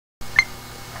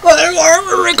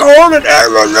recording.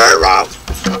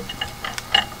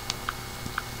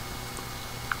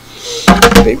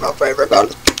 Be my favorite color.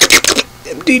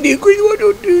 MTD Green 1,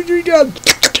 2, 3 times.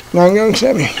 Long Young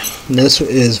Sammy. This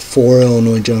is 4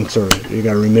 Illinois Junks. You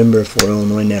gotta remember, 4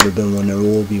 Illinois never been one, never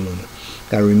will be one.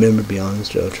 Gotta remember, be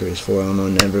honest, Joe Trees. 4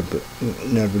 Illinois never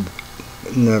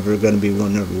gonna be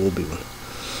one, never will be one.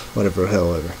 Whatever,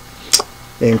 however.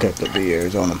 They ain't kept up the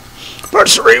years on them. Part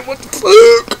 3, what the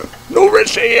fuck? No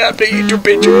rest say you have to eat your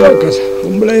picture buckets.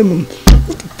 Don't blame them.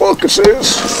 What the fuck is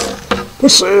this?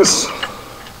 What's this?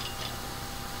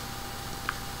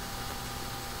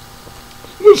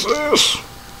 What's this?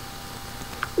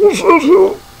 What's this?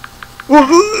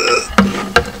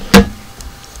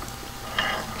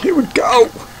 Here we go.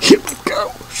 Here we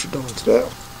go. She don't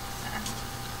stop.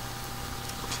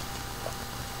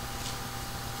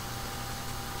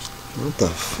 What the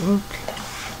fuck?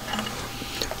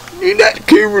 Need that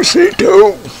key receipt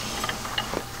too.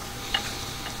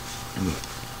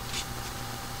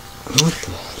 What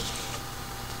the?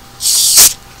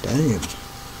 Damn.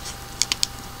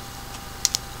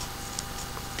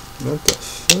 What the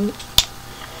fuck?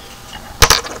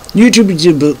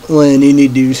 YouTube land you need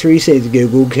to do 3 saves to get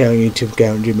Google account, YouTube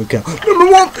account, Gmail account. Number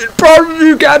 1 is part of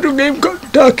you got to game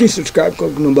Kentucky. Subscribe,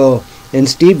 click on the bell. And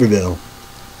Steverville.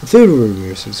 Food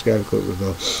review, subscribe, click on the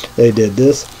bell. They did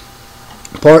this.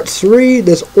 Part 3,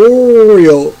 this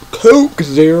Oreo Coke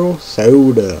Zero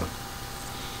Soda.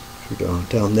 You don't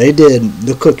tell them. They did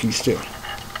the cookies too.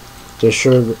 The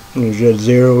sugar, just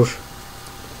zeros.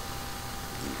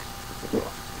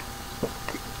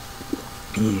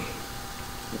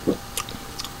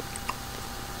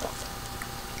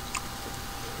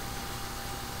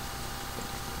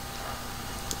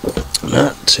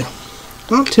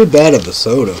 Not too bad of a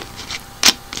soda.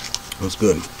 That's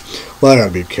good. Well, I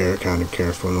gotta be kind of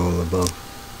careful and all the above.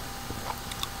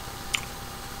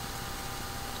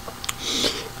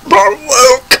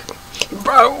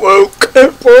 Broke,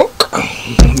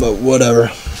 but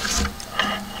whatever.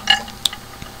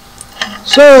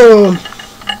 So,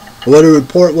 what a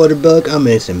report, what a bug. I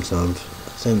made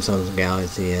Samsung's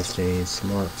Galaxy S3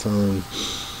 smartphone.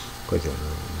 Quick.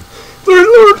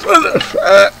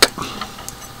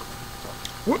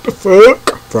 What the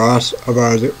fuck? Frost of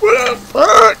ours. What the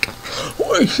fuck?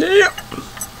 Holy shit.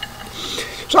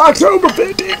 It's October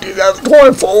 15th,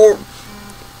 2024.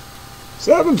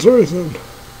 7:37.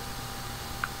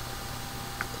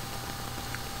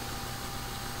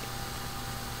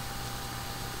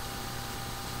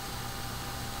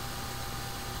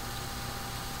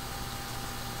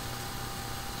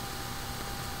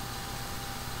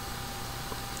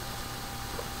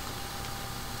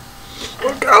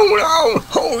 What's going on?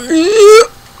 Oh yeah!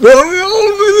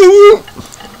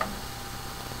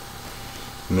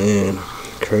 Man,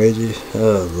 crazy.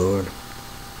 Oh Lord.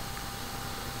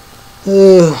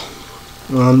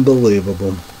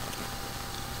 Unbelievable.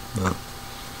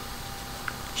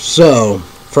 So,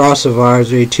 frost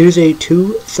advisory Tuesday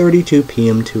 2:32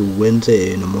 p.m. to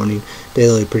Wednesday in the morning.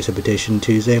 Daily precipitation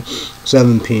Tuesday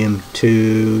 7 p.m.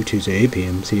 to Tuesday 8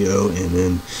 p.m.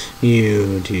 CONNUTR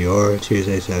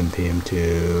Tuesday 7 p.m.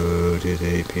 to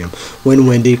Tuesday 8 p.m. Wind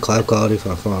windy, cloud quality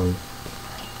 5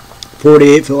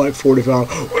 48, feel like 45.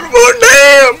 What about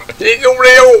damn?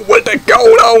 What's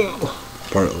going on?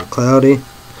 Partly cloudy.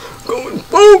 Going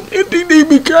boom, NTD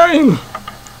became.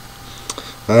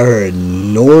 I heard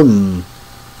Northern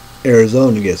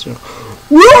Arizona gets. Where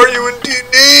are you in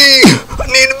TD? I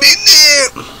need to be there.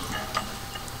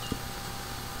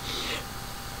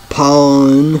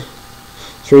 Pollen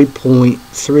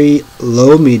 3.3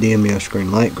 low medium, yes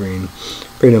green, light green.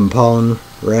 Freedom pollen,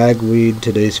 ragweed.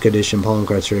 Today's condition pollen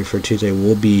criteria for Tuesday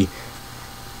will be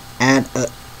at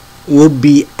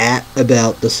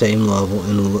about the same level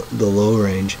in the low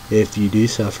range. If you do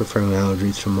suffer from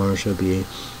allergies, tomorrow shall be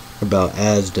about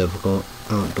as difficult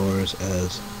outdoors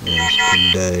as is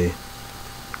today.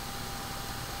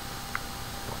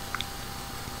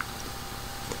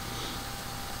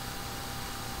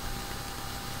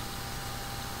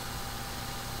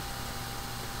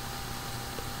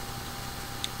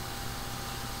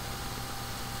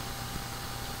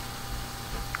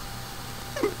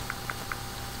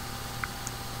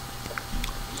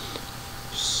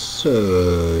 So,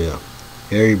 yeah.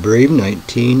 Airy Brave,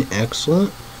 19,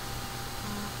 excellent.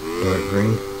 Dark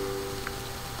green.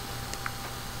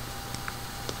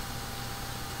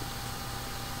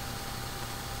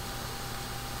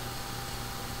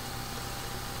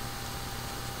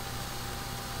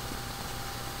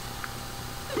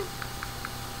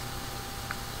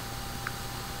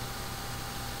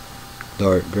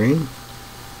 Dark green.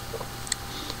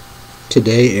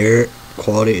 Today,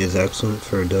 Quality is excellent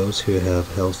for those who have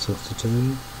health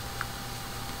sensitivity.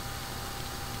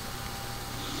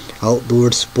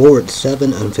 Outdoor sports.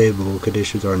 7 unfavorable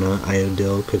conditions are not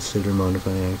ideal. Consider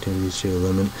modifying activities to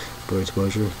limit outdoor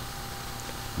exposure.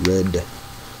 Red.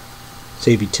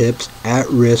 Safety tips. At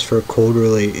risk for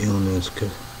cold-related illness.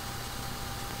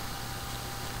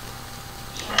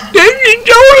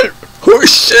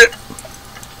 Horse shit.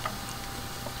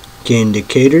 Key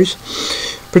indicators.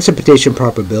 Precipitation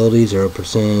probability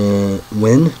 0%.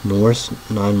 Wind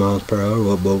north 9 miles per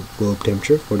hour. Globe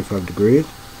temperature 45 degrees.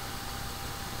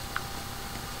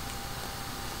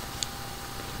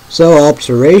 So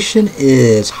observation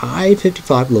is high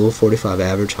 55, low 45,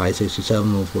 average high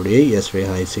 67, low 48. Yesterday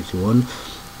high 61,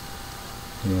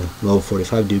 low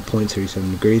 45. Dew point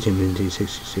 37 degrees. Humidity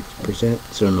 66%.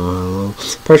 So no low.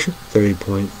 Pressure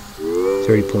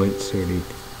 30.30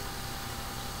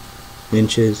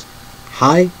 inches.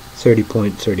 High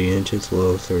 30.30 inches.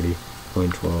 Low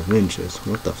 30.12 inches.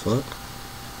 What the fuck?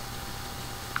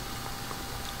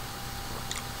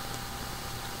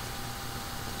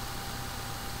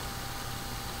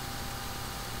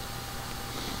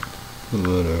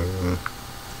 Whatever.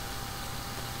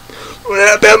 What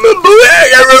happened, my boy?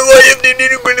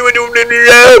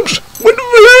 What the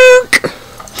fuck?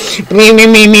 Me. And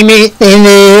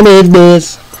then it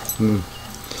was.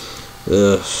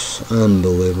 Ugh,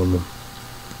 unbelievable.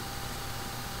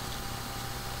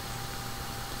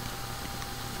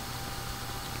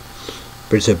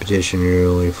 Precipitation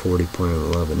yearly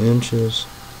 40.11 inches.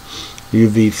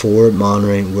 UV4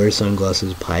 monitoring. Wear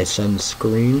sunglasses. Pie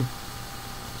sunscreen.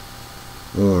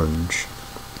 Orange.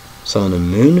 Sun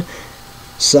and moon.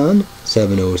 Sun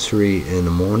 7:03 in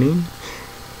the morning.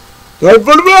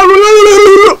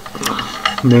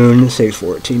 Moon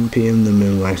 6:14 p.m. The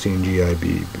moon waxing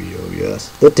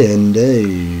GIBBOS. The 10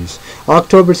 days.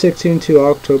 October 16 to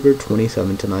October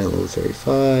 27 tonight. Low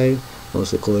 35.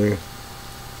 Mostly clear.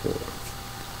 4.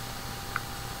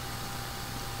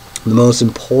 The most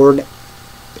important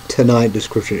tonight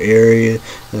description area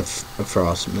of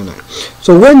frost midnight.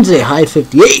 So Wednesday high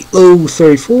 58, low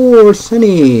 34,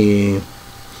 sunny.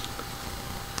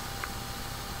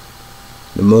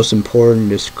 The most important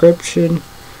description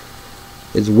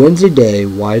is Wednesday day,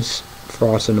 wide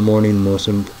frost in the morning. The most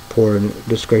important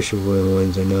description for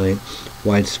Wednesday night,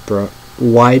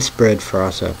 widespread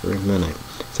frost after midnight.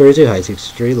 Thursday high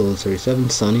 63, low 37,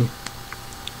 sunny.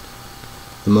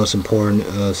 The most important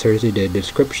Thursday day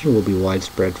description will be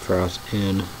widespread frost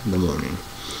in the morning.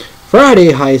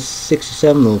 Friday high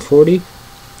 67, low 40,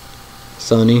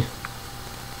 sunny.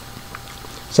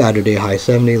 Saturday high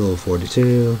 70, low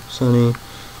 42, sunny.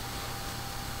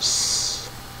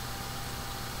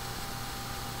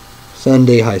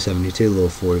 Sunday high 72, low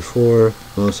 44,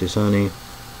 mostly sunny.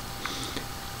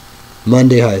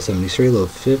 Monday high 73, low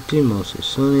 50, mostly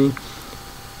sunny.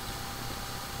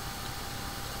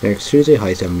 Next Tuesday,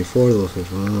 high 74, low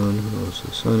 51,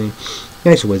 mostly sunny.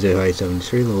 Next Wednesday, high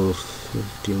 73, low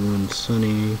 51,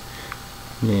 sunny.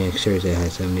 Next Thursday, high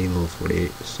 70, low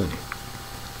 48, sunny.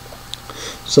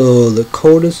 So the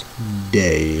coldest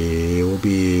day will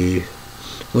be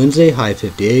Wednesday, high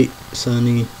 58,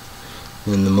 sunny.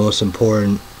 And the most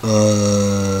important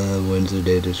Wednesday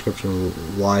day description,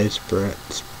 widespread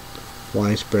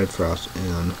frost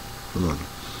in the morning.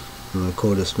 The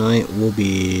coldest night will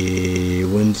be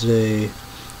Wednesday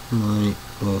night,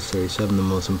 low 37. The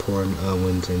most important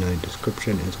Wednesday night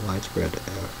description is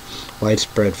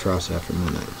widespread frost after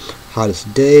midnight.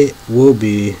 Hottest day will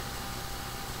be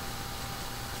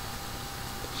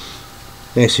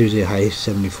next Tuesday, high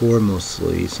 74,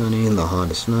 mostly sunny. The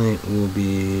hottest night will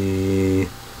be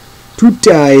too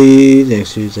tight.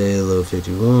 Next Tuesday, low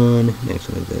 51. Next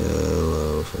Wednesday,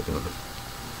 low 51.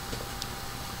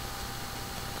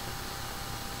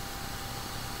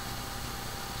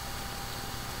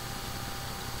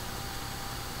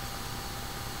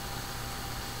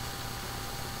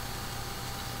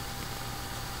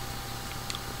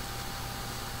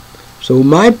 So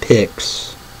my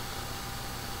picks,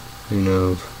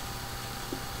 my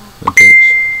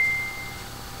picks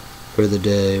for the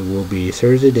day will be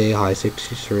Thursday day, high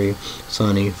 63,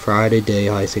 sunny. Friday day,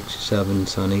 high 67,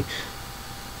 sunny.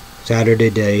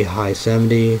 Saturday day, high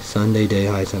 70. Sunday day,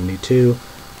 high 72.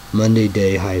 Monday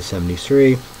day, high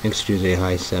 73. Next Tuesday,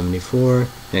 high 74.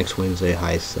 Next Wednesday,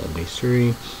 high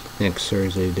 73. Next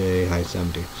Thursday day, high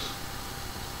 70.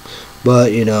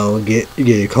 But, get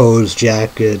your coats,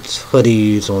 jackets,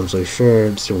 hoodies, long-sleeve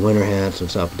shirts, your winter hats, and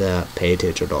stuff like that. Pay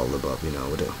attention to all the above,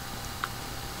 what to do.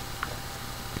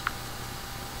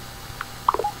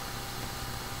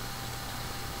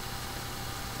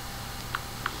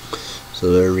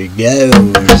 So there we go.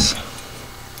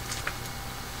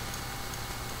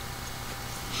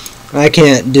 I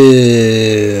can't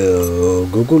do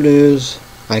Google News.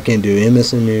 I can't do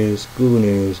MSN News, Google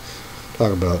News,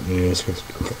 talk about news,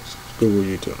 Google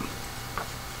YouTube.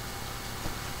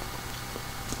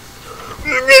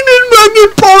 Get this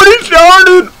fucking party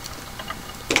started!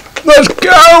 Let's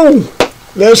go!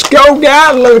 Let's go,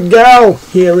 guys, let's go!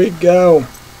 Here we go.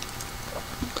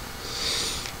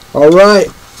 Alright,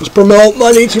 let's promote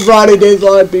Monday to Friday Days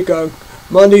Live Peacock.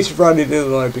 Monday to Friday Days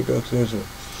Live Peacock.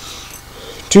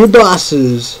 Two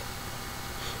bosses.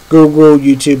 Google,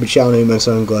 YouTube, and channel name my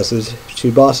sunglasses.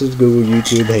 Two bosses, Google,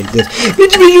 YouTube, hate this.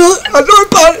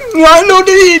 I know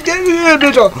this,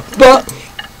 but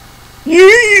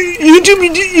YouTube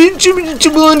is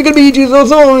gonna be YouTube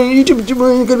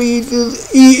gonna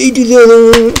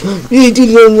be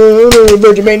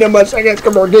Virgin made no much. I guess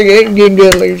come on,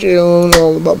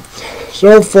 all about.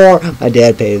 So far, my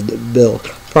dad paid the bill.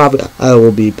 Probably I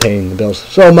will be paying the bills.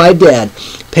 So my dad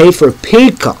paid for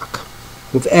Peacock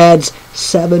with ads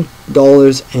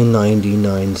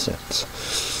 $7.99.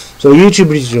 So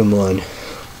YouTube is one.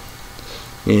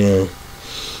 Yeah.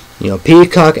 You know,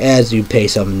 Peacock ads you pay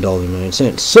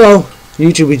 $7.09. So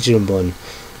YouTube is one.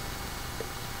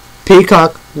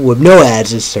 Peacock with no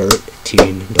ads is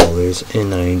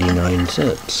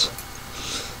 $13.99.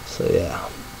 So yeah.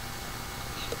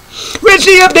 Let's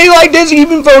see if they like this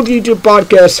even for YouTube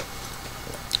podcast.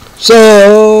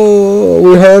 So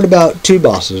we heard about two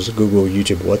bosses, Google,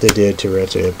 YouTube, what they did to Red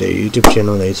Say Update YouTube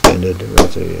channel. They expanded the Red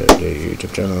Say Update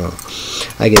YouTube channel.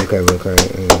 I give credit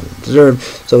deserved.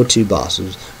 So two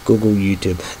bosses, Google,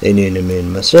 YouTube, they named them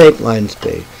in mistake, line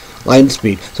speed.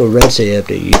 So Red Say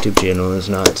Update YouTube channel is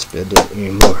not expanded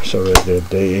anymore. So Red Say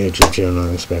Update YouTube channel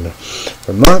is expanded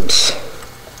for months.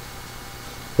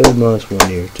 3 months, 1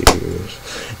 year, 2 years.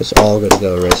 It's all gonna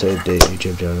go. Red Say Update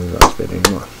YouTube channel is not expanded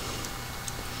anymore.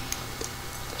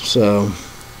 So,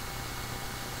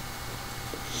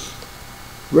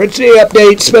 Red Say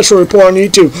Update special report on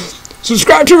YouTube.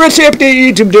 Subscribe to Red Say Update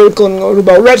YouTube. Do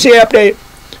about Red Say Update.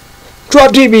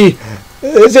 Drop TV.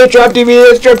 Is it Drop TV?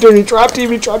 It's Drop TV. Drop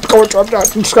TV. Drop Color. Drop Dot.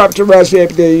 Subscribe to Red Say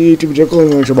Update YouTube.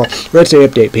 Red Say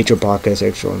Update. Picture podcast.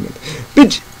 Excellent.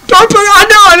 Bitch. I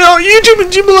know. YouTube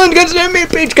and Jimbaland gets an MA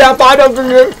page count. I don't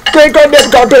great card never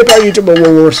got paid by YouTube, but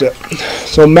we'll worse it.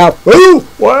 So mouth. Ooh,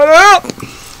 what up?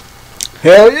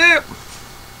 Hell yeah!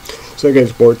 So guys,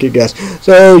 support kick ass.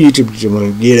 So YouTube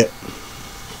want to get it.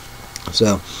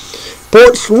 So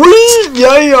Port Sweet,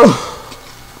 yeah.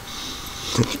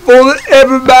 For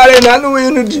everybody, not no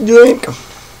energy drink.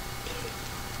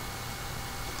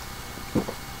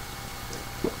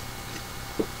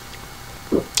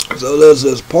 So this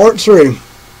is part 3.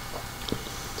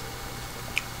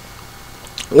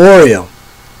 Oreo,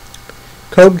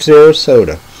 Coke Zero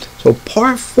Soda. So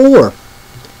part 4.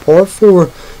 Part 4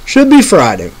 should be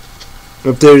Friday.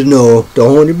 If there's no, don't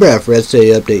hold your breath. Red Say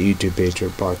Update YouTube page or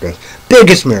podcast.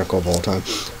 Biggest miracle of all time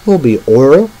will be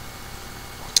Oreo,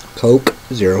 Coke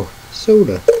Zero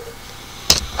Soda.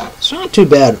 It's not too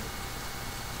bad.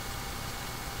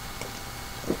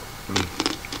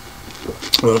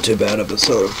 Not too bad of a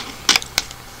soda.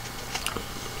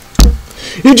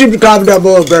 YouTube, comment down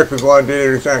below. Breakfast, lunch,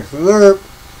 dinner, snacks, dessert.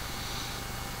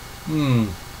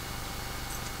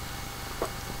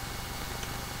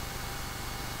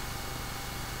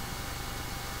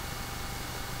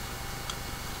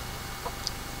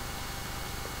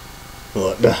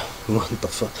 What the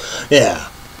fuck? Yeah.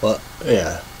 What?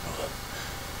 Yeah.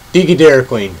 Deacon Dairy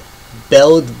Queen.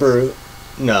 Bell's Brew.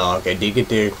 No, okay. Deacon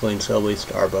Dairy Queen, Subway,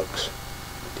 Starbucks.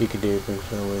 Deacon Dairy Queen,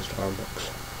 Subway, Starbucks.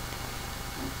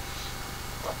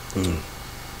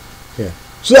 Yeah.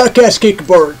 Succast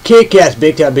Kick-Ass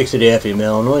Big Time Big City FM,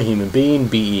 Illinois, human being,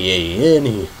 B-E-A-N.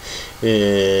 He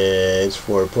is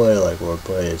foreplay, like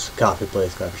wordplay. It's a coffee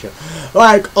place, coffee shop.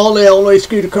 Like only Illinois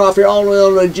Scooter Coffee, only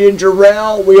Illinois Ginger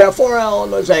Ale. We have 4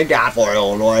 Illinois. They got 4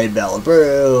 Illinois Bell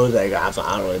Brews. They got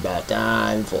finally about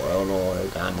time. 4 Illinois,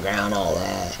 Common Ground, all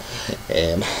that.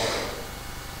 And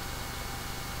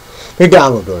we got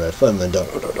to do that. Fun and done.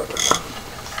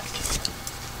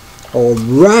 All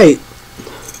right.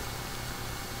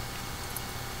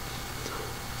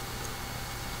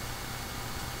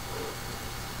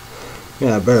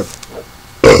 Yeah, I better.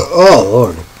 Oh,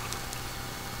 Lord.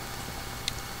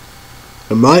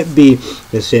 It might be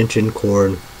extension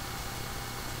cord.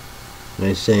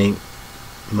 I think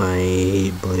my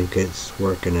heat blanket's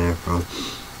working out from.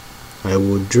 I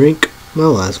will drink my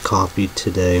last coffee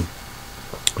today.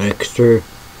 Extra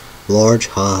large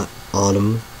hot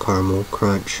autumn caramel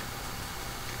crunch.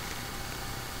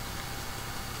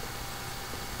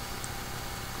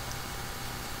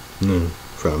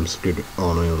 from Scooter,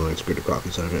 Illinois Scooter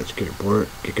Coffee, so I Scooter Port,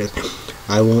 because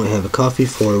I won't have a coffee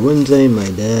for Wednesday.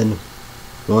 My dad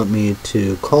want me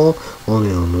to call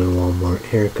Illinois Walmart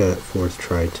haircut 4th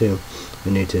try too.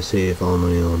 I need to see if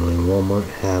Illinois Walmart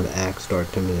have Axe Dark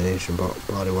Intimidation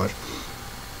body wash.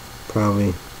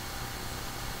 Probably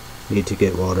need to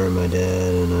get water in my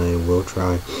dad, and I will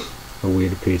try a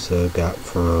weird pizza I got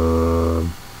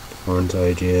from Orange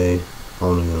IGA,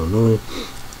 Illinois.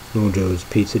 No Joe's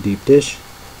Pizza Deep Dish.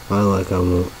 I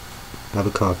won't have a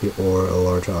coffee or a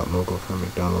large hot mocha from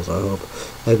McDonald's. I hope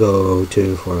I go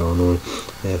to for Illinois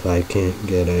if I can't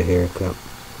get a haircut.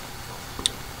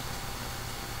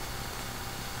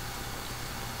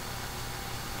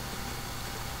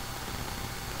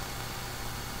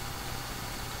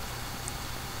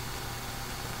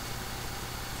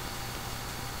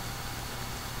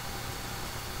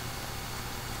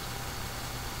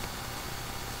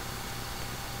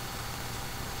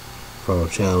 For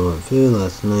channel food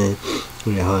last night,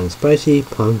 we got hot and spicy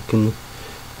pumpkin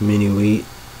mini wheat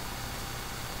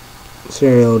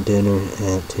cereal dinner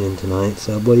at 10 tonight.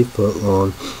 Subway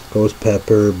footlong, ghost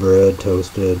pepper bread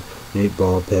toasted,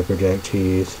 meatball pepper jack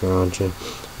cheese sriracha,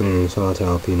 mayonnaise sauce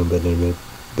jalapeno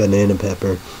banana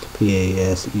pepper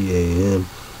PASEAM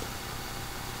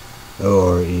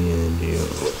ORENGO.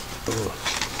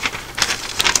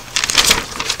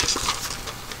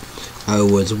 I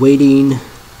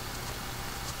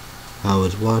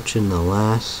was watching the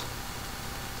last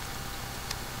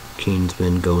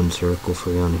Kingsman Golden Circle for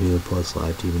on Hulu Plus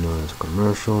Live TV, known as a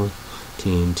commercial.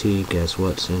 TNT, guess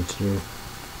what, censor?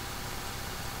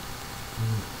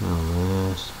 Not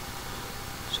last.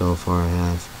 So far I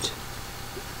have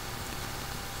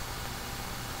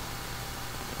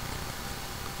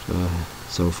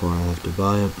to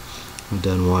buy it. I'm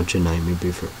done watching Nightmare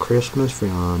Before Christmas free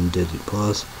on Disney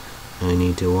Plus. I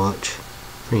need to watch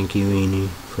Frankie Weenie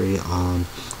free on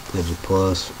Disney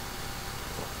Plus.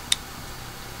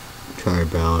 Charlie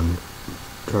Brown,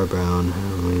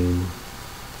 Halloween.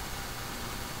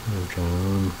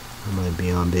 I might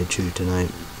be on BitChute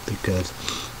tonight because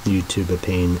YouTube a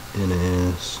pain in the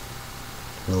ass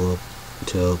to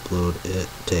upload. It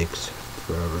takes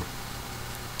forever.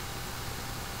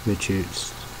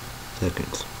 BitChute's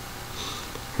seconds.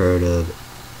 Heard of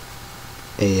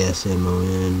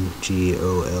ASMONGOLD?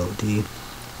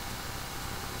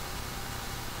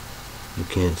 You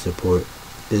can't support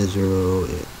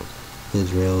Israelis,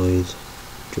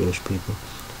 Jewish people.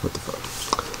 What the fuck?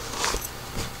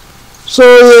 So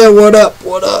yeah, what up?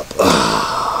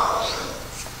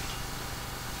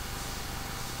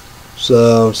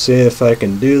 So see if I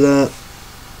can do that.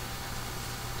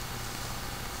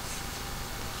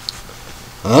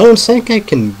 I don't think I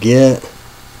can get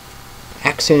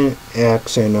Accent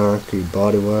Anarchy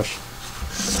body wash.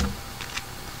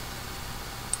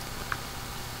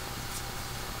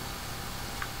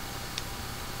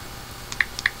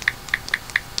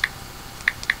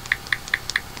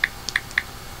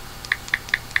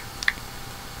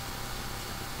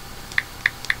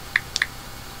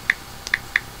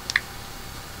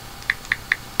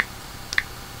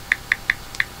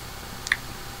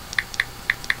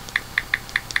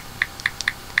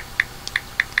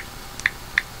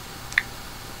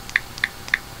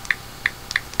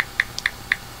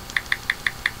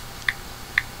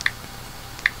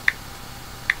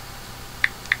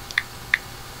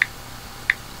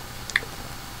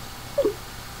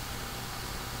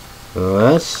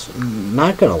 Well, that's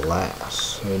not gonna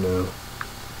last, you know.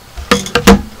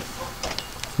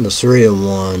 The cereal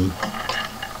one.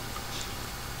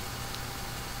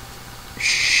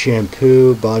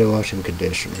 Shampoo, body wash, and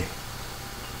conditioner.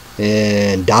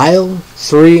 And Dial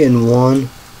 3-in-1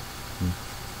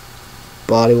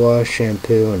 body wash,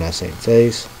 shampoo, and that same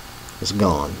face. It's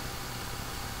gone.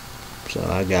 So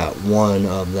I got one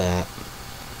of that.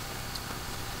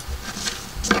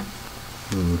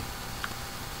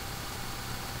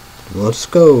 Let's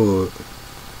go.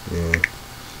 Yeah.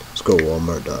 Let's go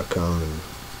Walmart.com and.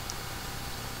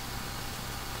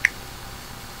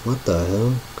 What the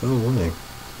hell? Go away.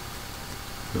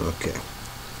 Okay.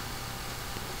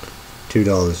 $2,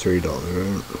 $3,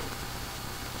 right?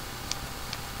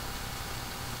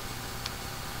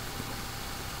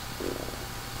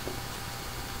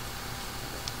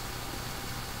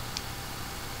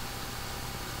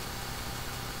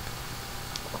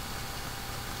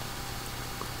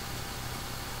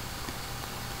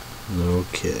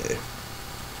 Okay.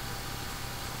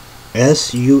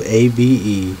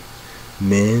 SUABE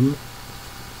Men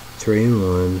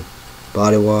 3-in-1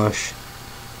 body wash,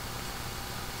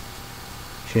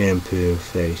 shampoo,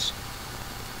 face.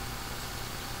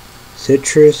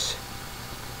 Citrus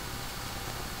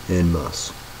en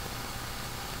masse.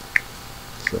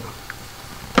 So.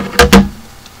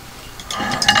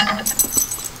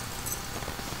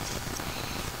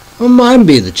 Well, mine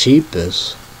be the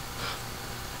cheapest.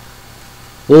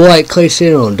 Well, like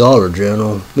Clayton and Dollar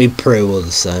General, be pretty well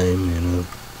the same, you know.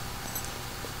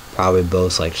 Probably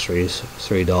both like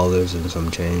 $3 and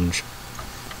some change.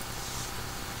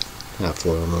 Not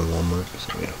for them on Walmart,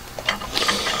 so yeah.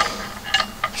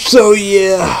 So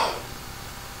yeah.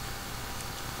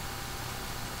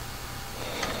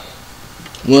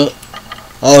 Well,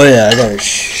 oh yeah, I gotta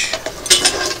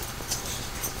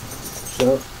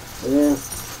so yeah,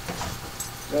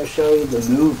 gotta show you the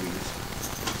movies.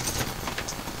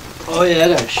 Oh yeah, I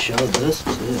gotta show this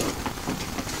too.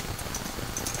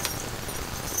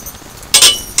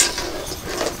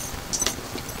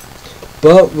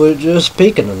 But we're just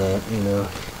speaking of that, you know.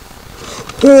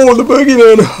 Oh, the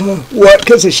boogeyman! What?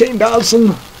 Because of Shane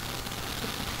Dawson?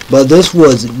 But this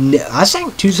was, I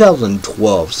think,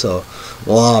 2012. So,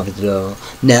 well,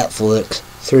 Netflix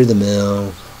through the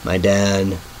mail. My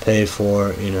dad paid for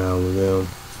it, you know.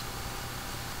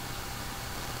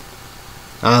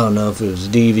 I don't know if it was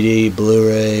DVD,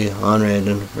 Blu-ray, on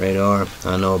radar.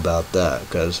 I know about that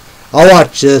because I'll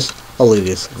watch this. I'll leave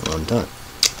this one time.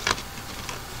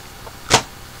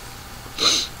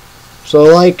 So,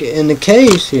 like in the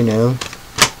case, you know,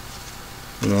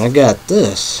 I got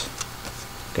this.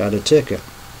 Got a ticket.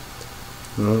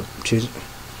 Well,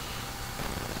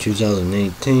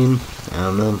 2018. I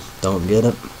don't know. Don't get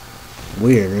it.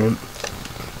 Weird, right?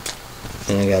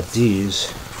 And I got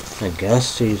these. I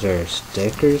guess these are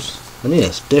stickers. I need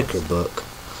a sticker book.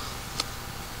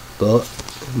 But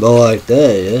like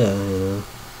that, yeah, you know.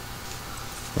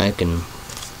 I can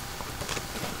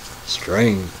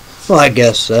string. Well, I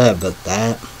guess that, but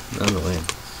that, anyway.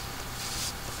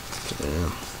 Yeah.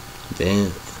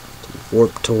 Then,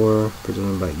 Warp Tour,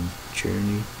 presented by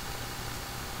Journey.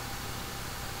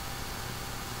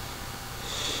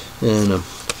 And,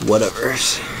 whatever.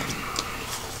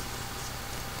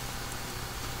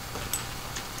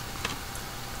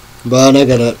 But I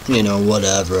gotta, you know,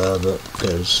 whatever of it,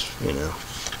 because, you know.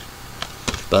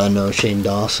 But I know Shane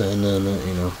Dawson, and,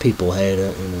 you know, people hate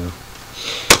it, you know.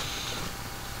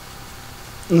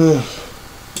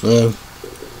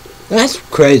 That's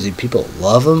crazy. People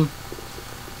love him.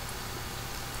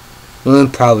 Women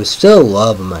probably still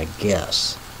love him, I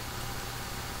guess.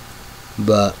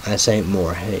 But I think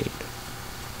more hate.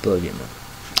 Boogeyman.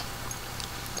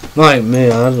 Like me,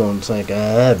 I don't think I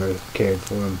ever cared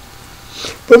for him.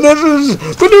 But this is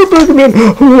the new Boogeyman.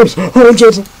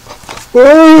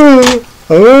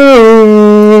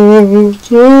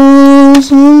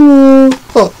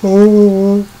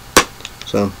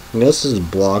 So, I guess this is a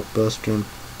Blockbuster.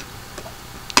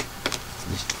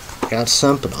 Got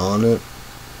something on it.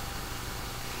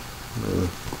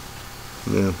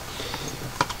 Yeah.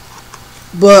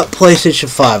 But PlayStation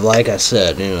 5, like I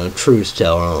said, you know, truth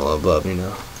teller all above, you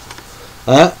know.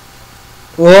 Well,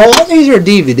 all these are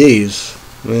DVDs.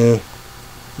 Yeah.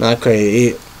 Not crazy.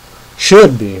 It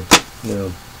should be, you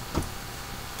know.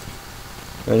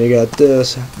 And you got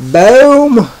this.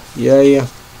 Boom! Yeah.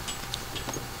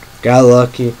 Got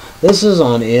lucky. This is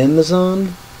on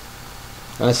Amazon.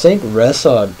 I think rest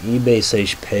on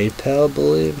eBay/PayPal, I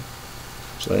believe.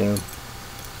 So yeah.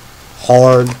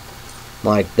 Hard.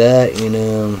 Like that, you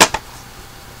know.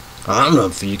 I don't know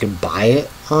if you can buy it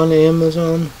on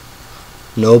Amazon.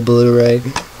 No Blu-ray.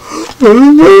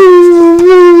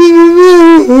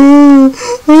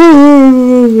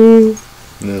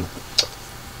 Yeah.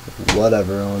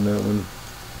 Whatever on that one.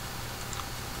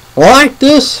 Like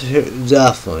this,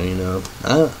 definitely, you know.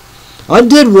 I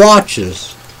did watch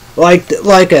this. Like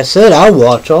I said, I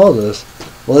watch all this.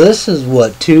 Well, this is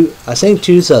what, I think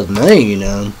 2008, you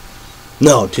know.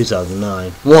 No,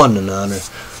 2009. One to another.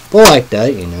 But like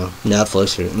that, you know.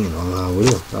 Netflix, you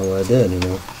know, how I did, you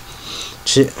know.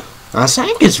 I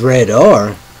think it's rated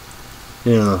R.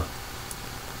 You know.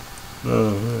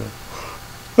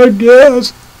 I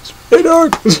guess. It's rated R.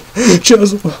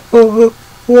 Just, well,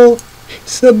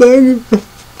 he's a Boogeyman.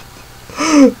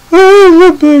 He's a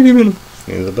Boogeyman.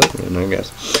 He's a Boogeyman, I guess.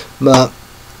 But,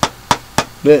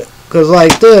 because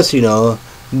like this, you know,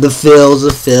 the feels,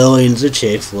 the feelings, the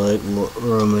chick flick,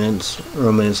 romance,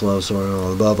 love story, and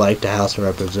all above, like the House of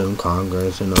Representatives,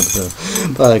 Congress, and all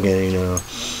that. But again, you know,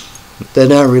 they're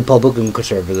not Republican,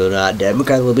 conservative, they're not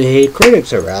Democrat, will be hate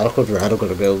critics, are radicals,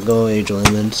 go age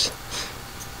limits.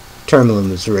 Term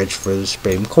limits rich for the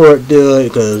Supreme Court do it,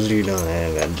 because, you know, I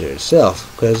ain't got to do it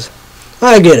yourself. Because,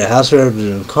 I get it, House of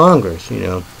Representatives, Congress, you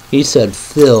know. He said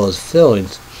feel his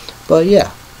feelings. But,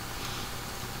 yeah.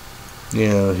 You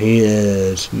know, he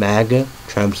is MAGA,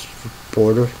 Trump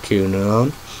supporter,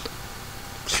 QAnon,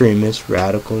 extremist,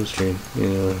 radical, extreme,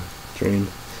 extreme,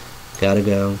 gotta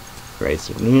go,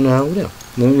 racist.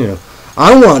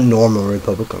 I want normal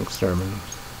Republican exterminators.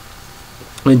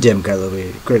 And Democrat will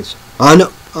be criticism. I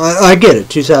know, I get it.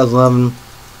 2011,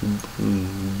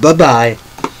 bye bye.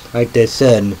 Like they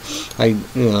said,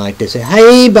 like they say,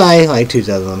 hey, bye. Like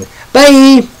 2011,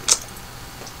 bye.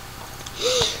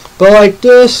 But like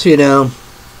this, you'd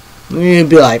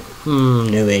be like,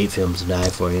 new 8 films to die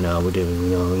for. We're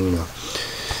doing,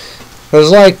 It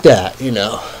was like that,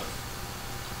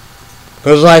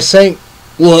 Because I think,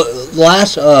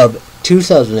 last of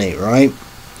 2008, right?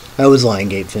 That was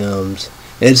Lionsgate Films.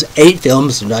 It's 8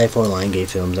 films to die for, Lionsgate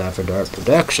Films After Dark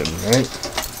production, right?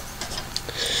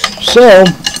 So,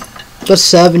 the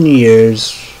 7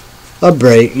 years, a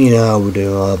break, we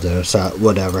do all this,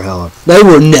 whatever, hell. They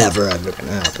were never ever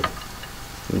gonna happen.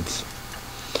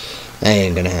 That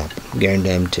ain't gonna happen.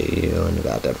 Guarantee you, and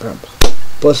about that problem.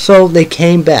 But so they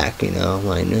came back, came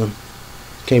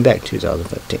back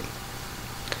 2015.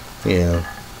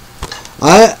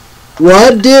 I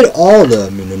did all of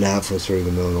them in the Netflix or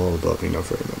even though all the book, for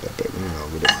that big,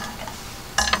 we did.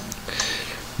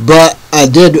 But I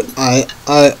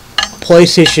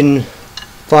PlayStation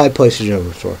 5, PlayStation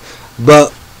over store.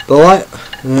 But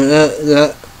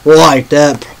like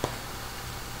that.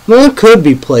 Well, it could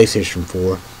be PlayStation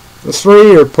 4.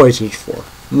 3 or PlayStation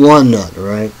 4. One nut,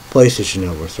 right? PlayStation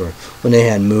over store. When they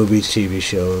had movies, TV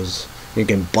shows, you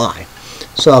can buy.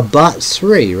 So I bought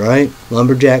 3, right?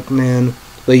 Lumberjack Man.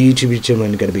 But YouTube channel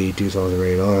ain't gonna be 2,000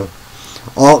 rated R.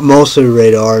 Mostly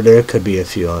rated R. There could be a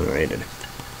few unrated.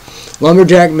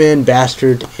 Lumberjack Man,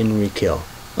 Bastard, and Rekill.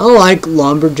 I like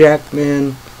Lumberjack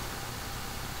Man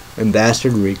and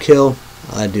Bastard Rekill.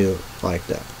 I do like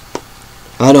that.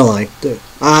 I don't like the.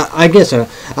 I guess I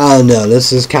don't know.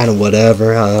 This is kind of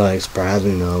whatever. I like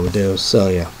surprising, we do. So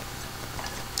yeah.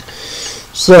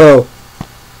 So,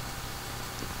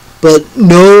 but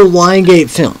no Lionsgate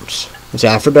Films. It's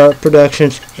After Dark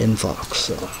Productions in Fox.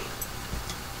 So,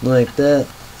 like that.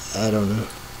 I don't know.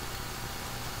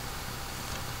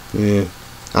 Yeah,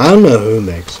 I don't know who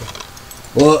makes it.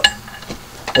 Well,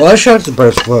 I shot the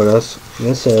press for us.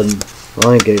 That said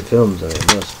Lionsgate Films. I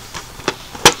guess.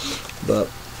 But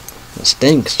it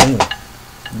stinks too.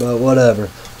 But whatever.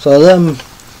 So them,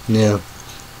 yeah.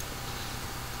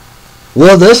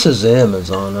 Well, this is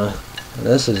Amazon.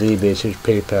 This is eBay slash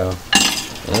PayPal.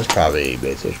 That's probably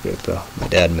eBay slash PayPal. My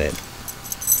dad made.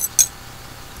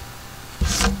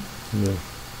 Yeah.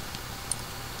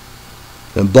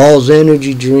 And Balls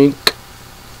energy drink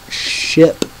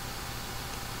ship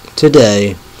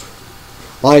today.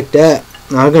 Like that.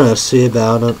 I'm gonna see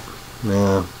about it.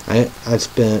 Yeah, I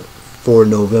spent for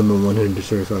November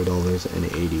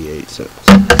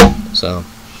 $135.88. So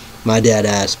my dad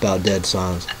asked about Dead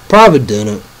Silence. Probably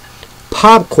didn't.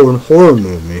 Popcorn horror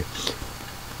movie.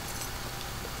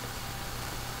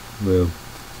 Well,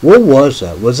 what was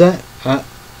that? Was that I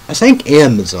think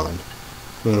Amazon.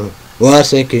 Well, I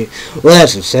think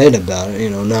that's to say about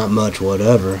it. Not much,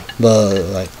 whatever. But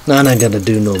like, I'm not gonna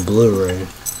do no Blu-ray,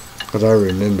 cause I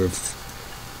remember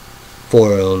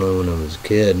 409 when I was a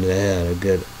kid, and they had a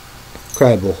good,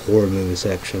 incredible horror movie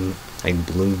section, like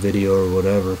Blue Video or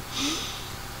whatever.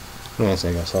 I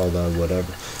think I saw that,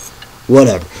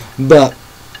 whatever. But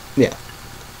yeah.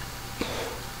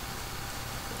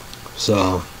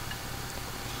 So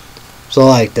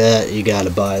like that, you gotta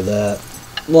buy that.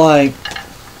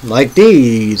 Like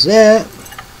these, that.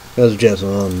 That's just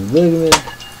on Bigman.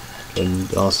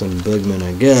 And Austin Bigman,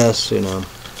 I guess,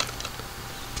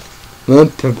 Well,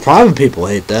 probably people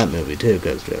hate that movie too,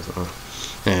 because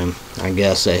and I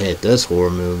guess they hate this horror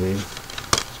movie.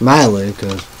 Smiley,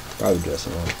 because probably just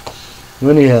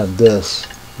when you have this,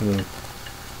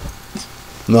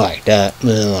 like that,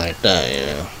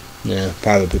 yeah,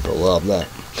 probably people love that.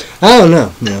 I don't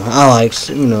know, I like,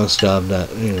 stuff that,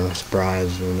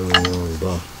 surprise,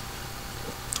 but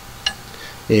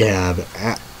you have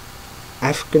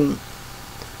African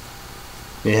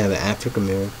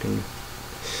American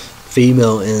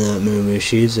female in that movie.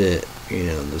 She's the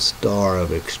star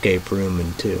of Escape Room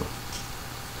and 2.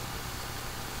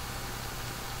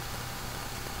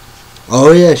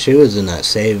 Oh yeah, she was in that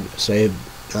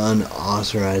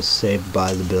unauthorized Saved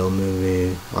by the Bell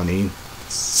movie on E.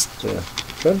 So,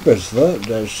 I didn't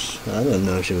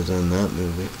know she was in that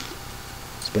movie.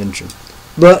 Suspension.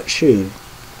 But she.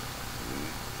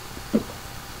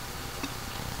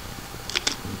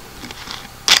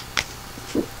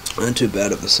 Not too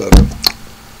bad of a subject.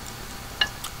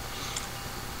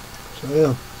 So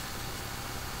yeah.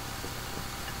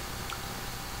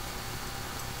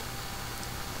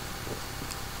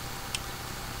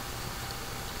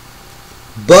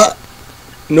 But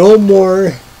no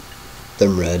more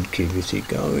them red QVC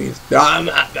gummies.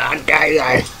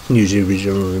 I usually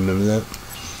don't remember that.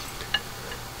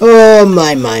 Oh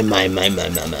my.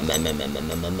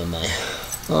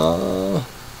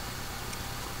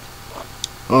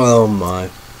 Oh my.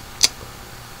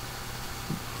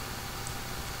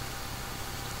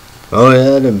 Oh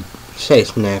yeah, the say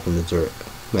snack and dessert.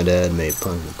 My dad made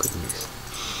pumpkin cookies.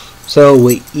 So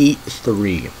we eat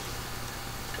 3.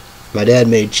 My dad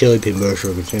made chili peanut butter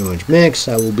sugar sandwich mix.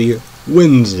 That will be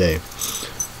Wednesday.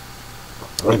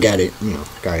 I got it,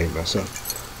 got it myself.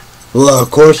 Well,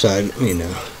 of course I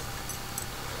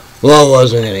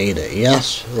wasn't gonna eat it.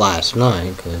 Yes, last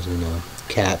night, because,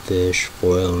 catfish,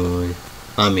 boil Illinois.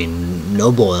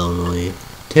 No boil Illinois.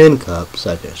 10 cups,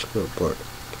 such as report.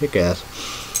 Kick ass.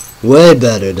 Way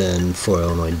better than 4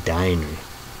 Illinois Diner.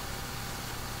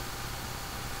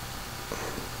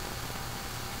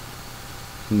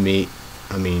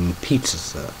 Pizza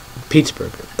stuff. Pizza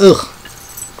burger. Ugh.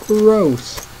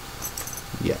 Gross.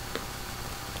 Yep.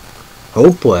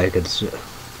 Hopefully I could.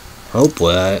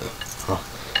 Hopefully I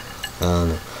don't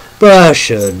know. But I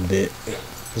should be.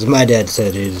 Because my dad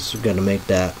said he's gonna make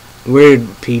that weird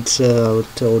pizza I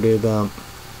told you about.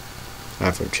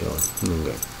 After chili. I'm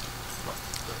good.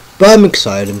 But I'm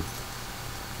excited.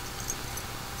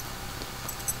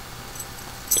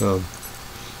 So.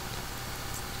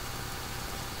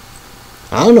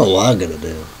 I don't know what I'm gonna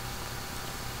do.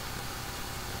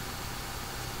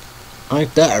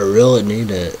 Like that, I really need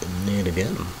to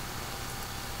get them.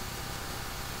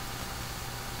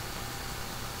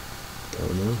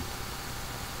 Don't know.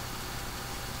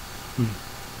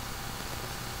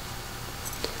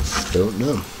 Don't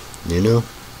know.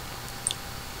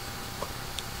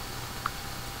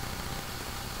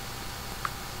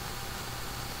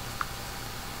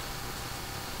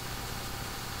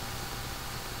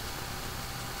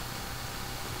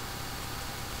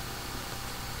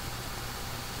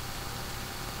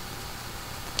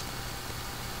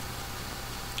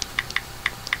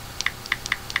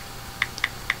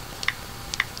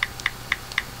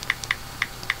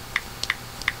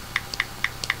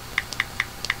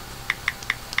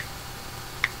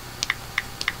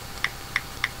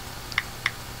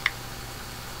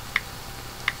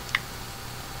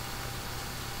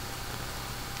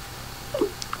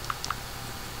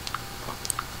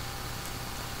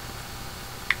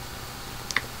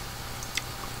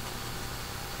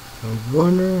 I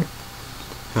wonder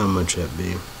how much that'd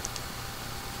be.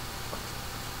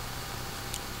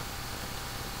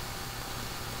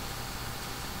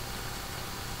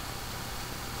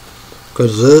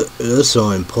 Because this is the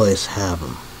only place have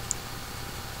them.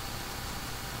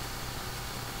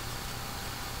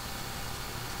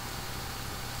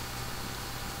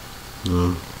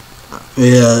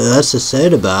 Yeah, that's the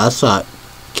sad about it. I thought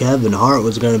Kevin Hart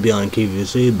was going to be on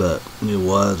QVC, but he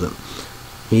wasn't.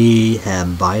 He had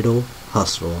Vital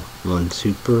Hustle, 1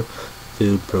 super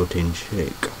food protein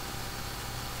shake.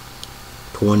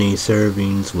 20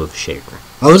 servings with shaker.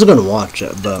 I was going to watch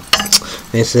it, but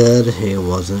they said he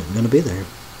wasn't going to be there.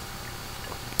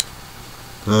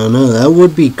 I don't know, that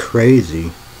would be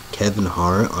crazy. Kevin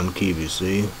Hart on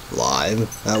QVC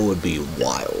live. That would be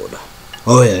wild.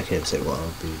 Oh yeah, I can't say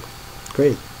wild. It would be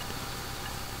crazy.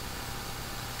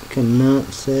 I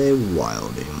cannot say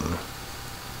wild anymore.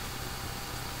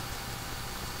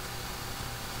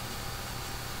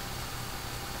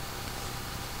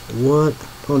 What?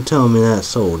 Don't tell me that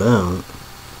sold out.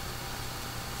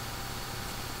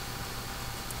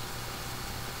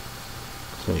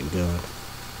 Thank God.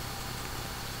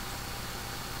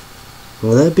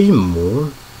 Will that be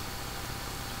more?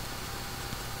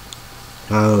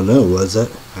 I don't know, was it?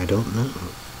 I don't know.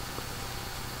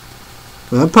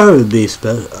 That'd probably be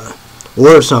special.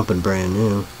 Or something brand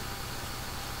new.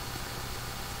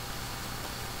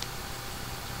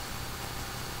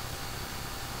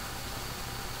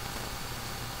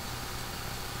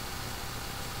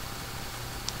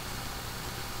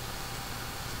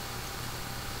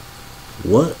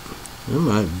 What? That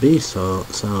might be so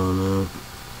I don't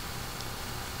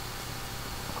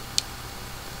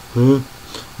know.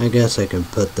 I guess I can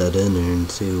put that in there and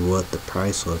see what the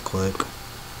price look like.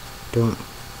 Don't.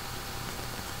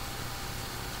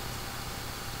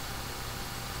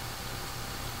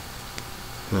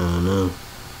 I don't know.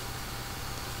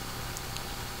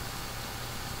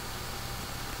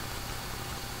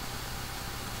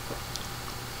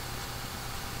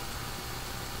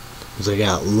 So I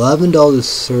got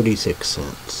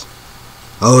 $11.36.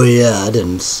 Oh yeah, I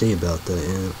didn't see about that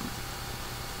yet.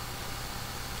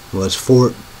 Was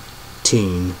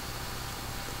 14.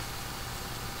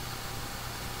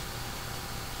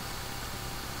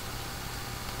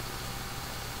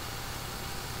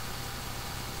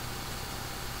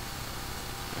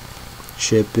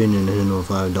 Shipping and handle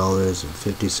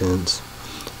 $5.50.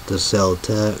 The sell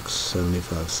tax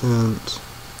 75 cents.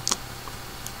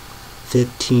 It'd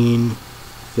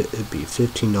be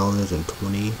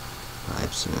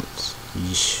 $15.25.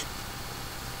 Yeesh.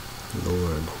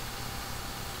 Lord.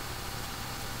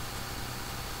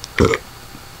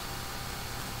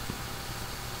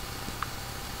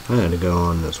 I had to go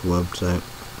on this website,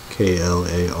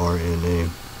 KLARNA,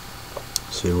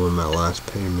 see when my last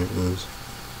payment is.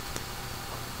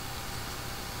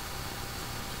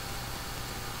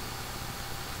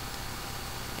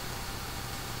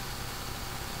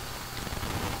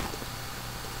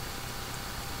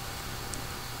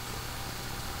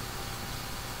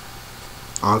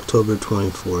 October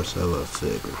 24th, so a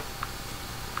figure.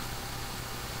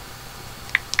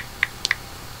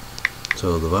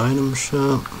 So the item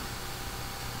shop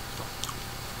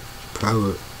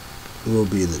probably will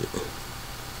be the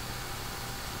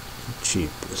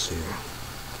cheapest here.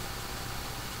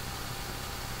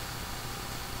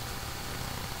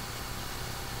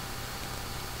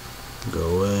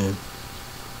 Go away.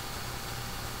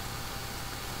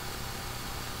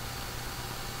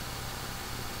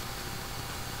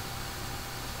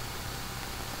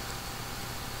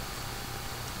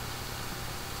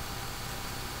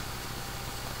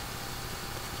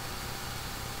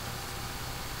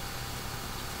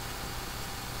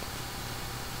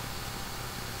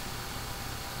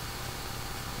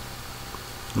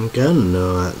 I gotta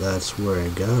know that's where I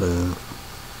got it.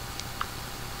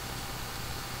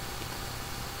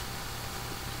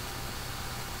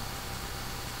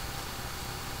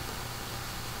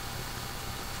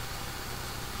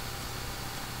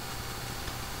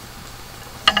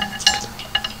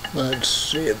 Let's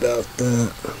see about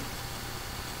that.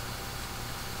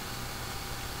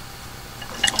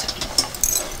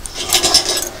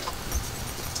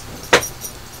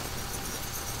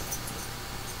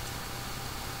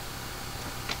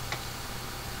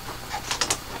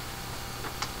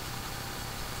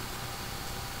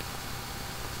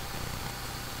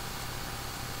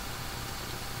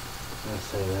 I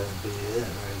say that'd be it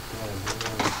right there, bro.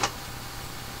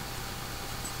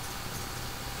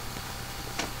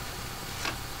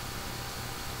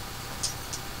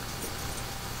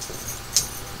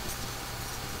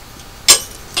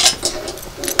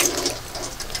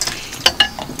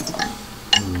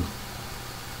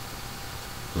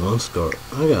 Let's go.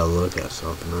 I gotta look at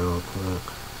something real quick.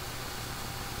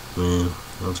 Man,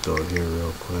 let's go here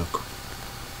real quick.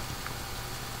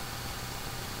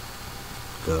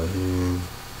 Go here.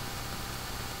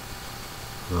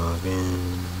 Log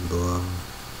in. Blah.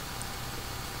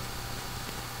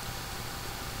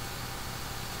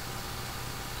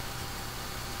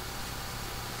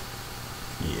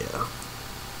 Yeah.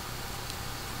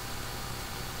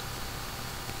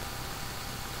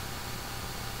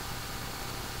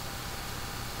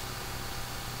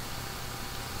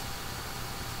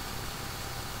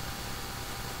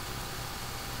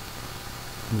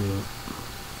 Yeah.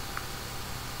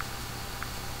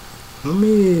 Let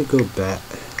me go back.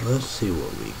 Let's see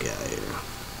what we got here.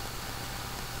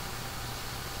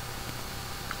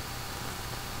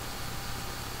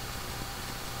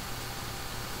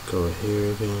 Go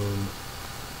here again.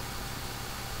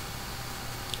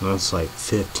 That's like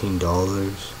 $15.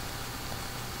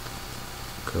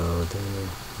 Go there.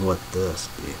 What this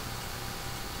be?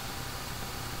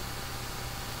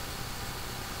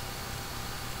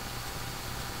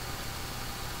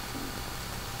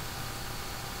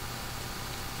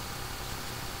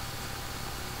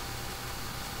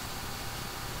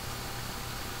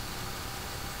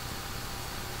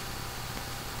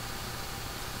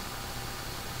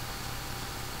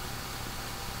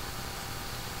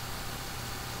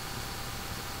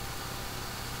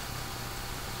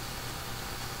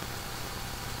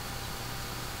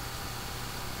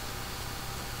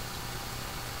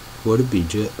 Would it be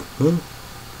huh?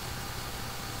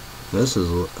 This is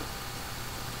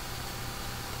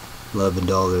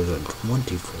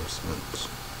 $11.24.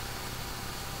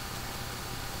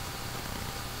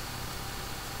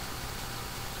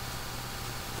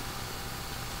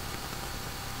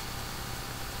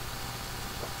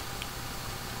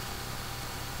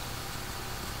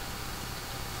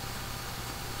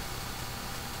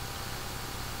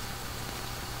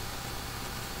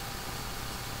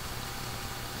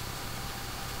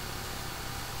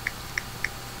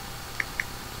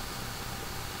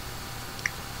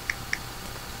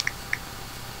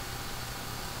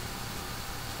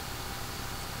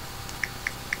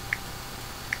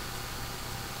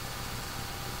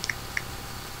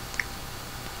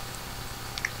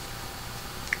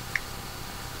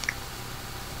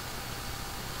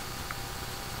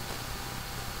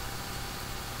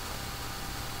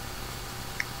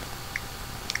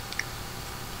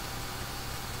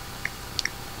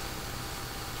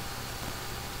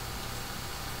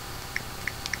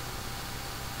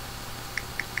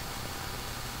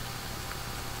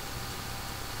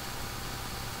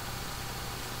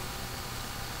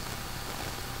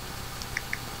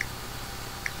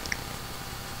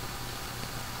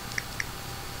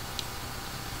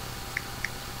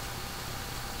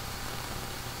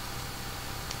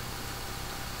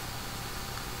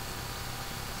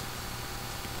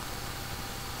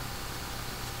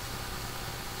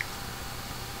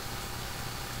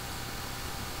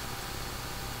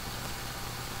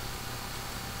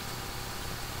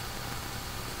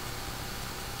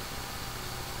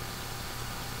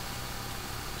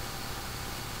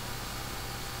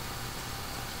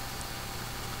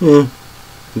 Yeah.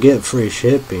 Get free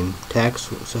shipping.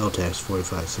 Sale tax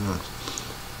 45 cents.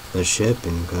 The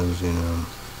shipping comes,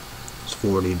 it's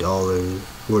 $40.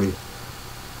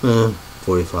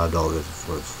 $45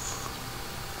 for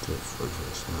 44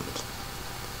 cents.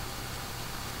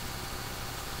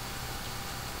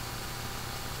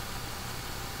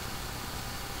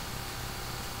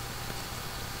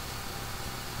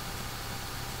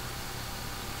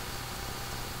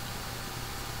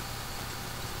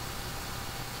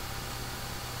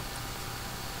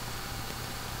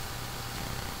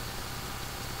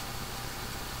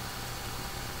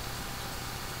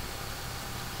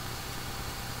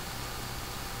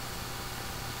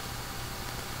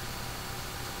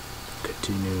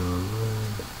 Continue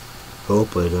online.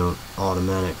 Hope I don't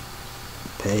automatic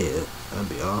pay it. That'd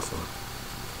be awful.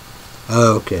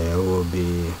 Okay, it will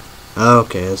be.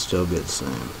 Okay, it'll still be the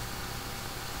same.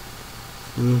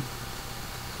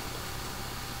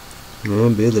 Yeah,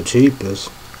 it'd be the cheapest.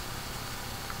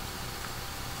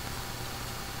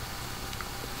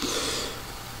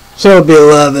 So it'll be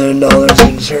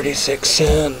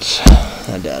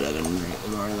 $11.36. I doubt I can drink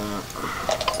more of that.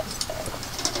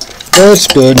 That's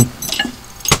good.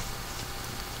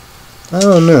 I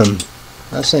don't know.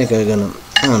 I think I don't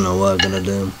know what I'm gonna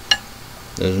do.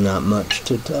 There's not much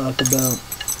to talk about.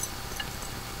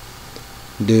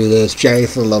 Do this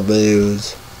Jason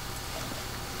Lavue's.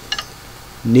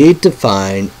 Need to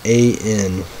find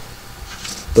AN.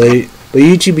 But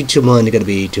YouTube each one gotta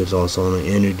be YouTube's also an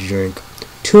energy drink.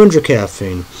 200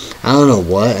 caffeine. I don't know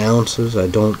what ounces.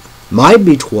 Might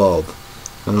be 12.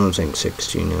 I don't think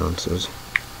 16 ounces.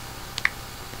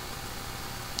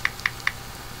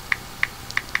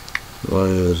 What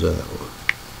is that?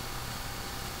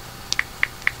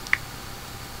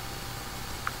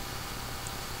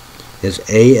 It's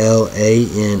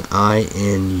ALANINU.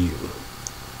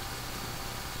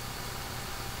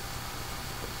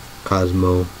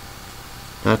 Cosmo.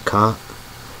 Not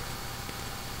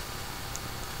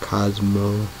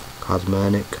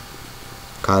Cosmetic.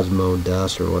 Cosmo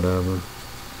Dust or whatever.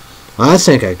 I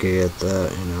think I could get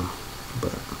that,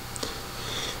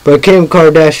 But Kim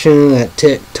Kardashian, that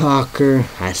TikToker,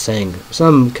 I think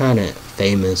some kind of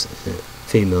famous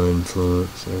female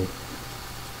influencer,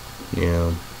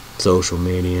 social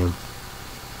media,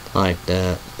 like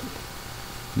that,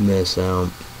 miss out.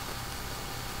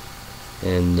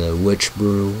 And the Witch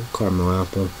Brew, Caramel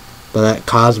Apple. But that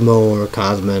Cosmo or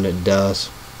Cosmetic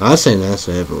Dust, I think that's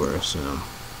everywhere, so.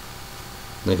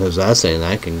 Because I think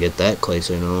I can get that place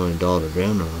in only Dollar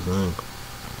General, I think.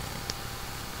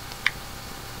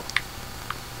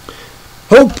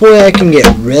 Hopefully I can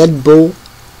get Red Bull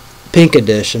Pink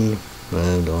Edition.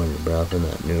 I'm going to browse in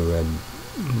that new Red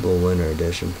Bull Winter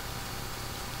Edition.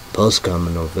 Post come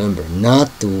in November.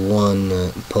 Not the one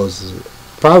that poses.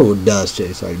 Probably does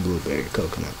taste like blueberry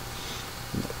coconut.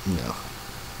 No.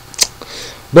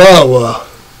 But,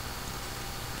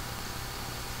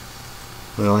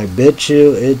 well, I bet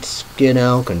you it's getting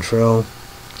out of control.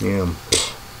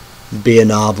 Be a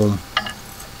novel.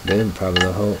 Then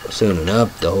probably soon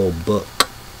enough, the whole book.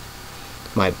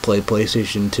 Might play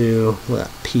PlayStation 2 with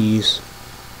that piece.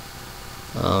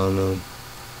 I don't know.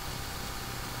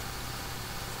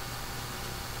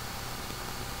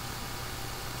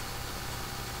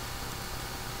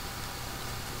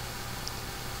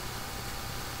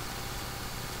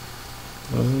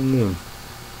 I don't know.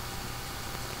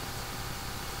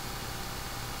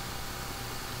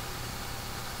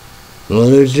 Well,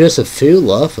 there's just a few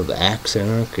left of Axe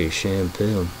Anarchy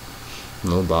shampoo.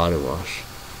 No body wash.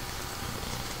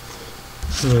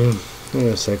 I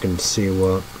guess I can see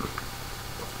what.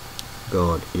 Go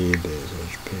on eBay,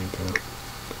 PayPal.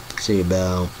 See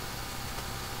about.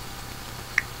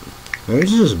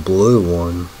 There's this blue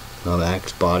one of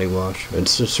Axe body wash.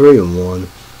 It's a 3-in-1.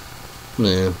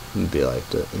 Yeah, it'd be like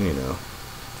that,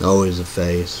 Always a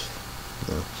face.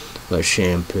 Like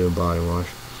shampoo, body wash.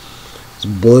 It's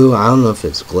blue. I don't know if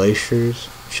it's Glacier's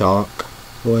Chalk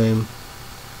Flame.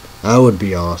 That would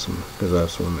be awesome because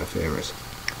that's one of my favorites.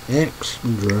 X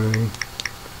Dry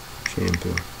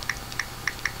Shampoo.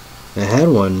 I had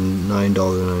one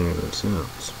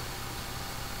 $9.99.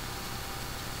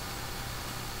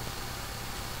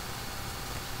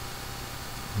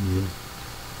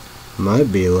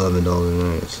 Might be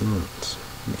 $11.90.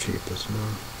 The cheapest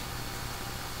now.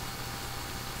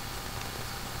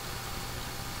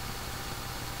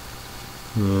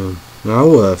 I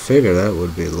would have figured that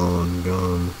would be long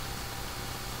gone.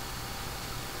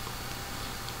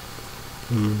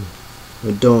 I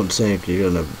don't think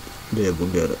you're gonna be able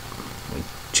to get a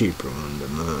cheaper one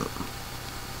than that.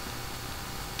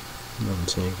 I don't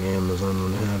think Amazon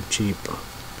would have cheaper.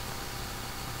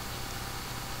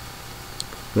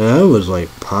 That was like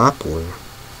popular.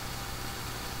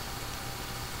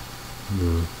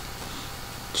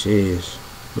 Jeez.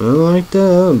 I like that.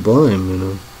 I don't blame, you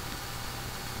know.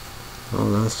 All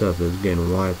that stuff is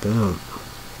getting wiped out.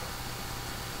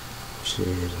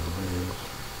 Jeez.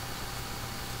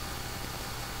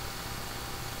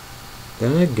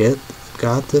 Did I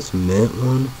got this mint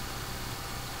one?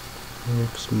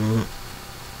 Next mint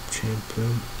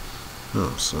champion.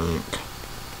 Oh, sink.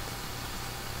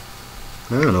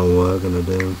 I don't know what I'm gonna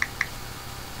do.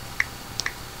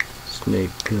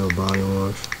 Snake peel body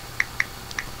wash.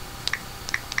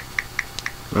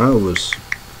 That was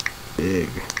big.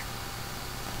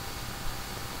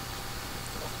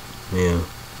 Yeah.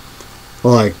 I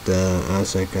like that. I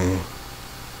think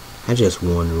I just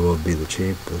wonder what would be the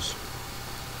cheapest.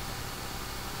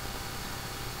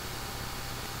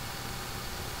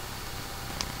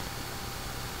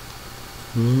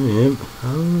 Yeah,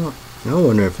 I don't know. I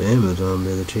wonder if Amazon would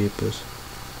be the cheapest.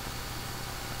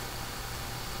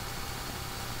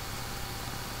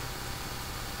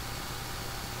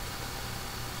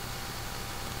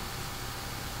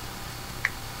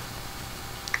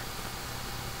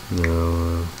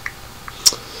 No,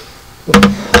 I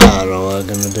don't know what I'm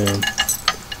gonna do.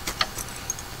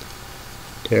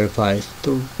 Terrifies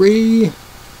 3.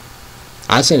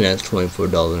 I think that's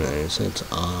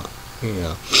 $24.90.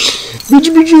 Yeah.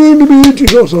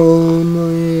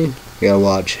 Awesome. Gotta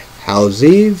watch How's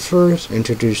Eve first.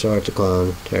 Introduce Art to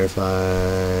Clown.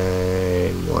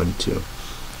 Terrified 1, 2.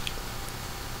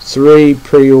 3.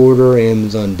 Pre-order.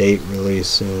 Amazon date release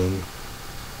soon.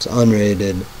 It's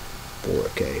unrated.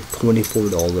 4K.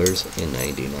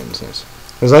 $24.99.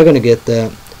 Was I gonna get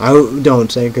that? I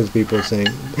don't say because people think,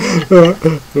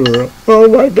 oh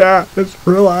my god, that's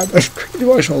real life. That's crazy.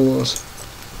 Watch all those.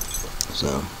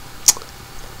 So,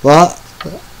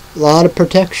 lot of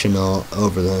protection all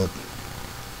over that.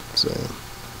 So,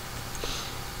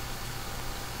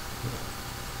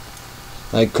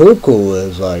 like Cool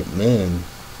is like, man,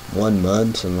 1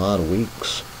 month and a lot of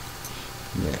weeks.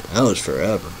 Man, that was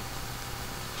forever.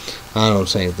 I don't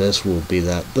think this will be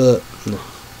that, but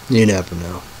you never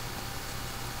know.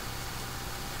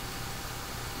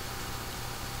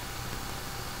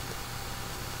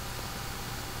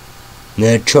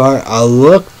 Now, I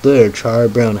looked there, Charlie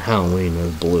Brown Halloween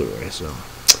is Blu-ray, so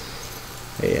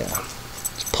yeah.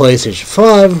 It's PlayStation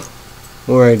 5,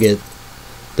 where I get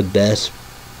the best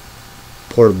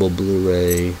portable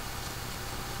Blu-ray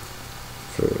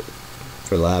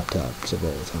for laptops of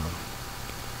all time.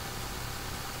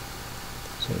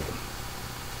 So,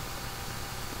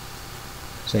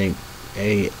 saying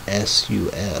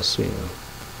ASUS, you know,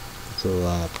 it's a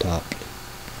laptop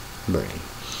brand.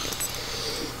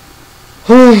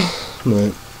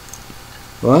 But,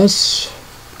 well, that's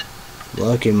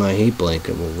lucky my heat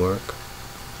blanket will work.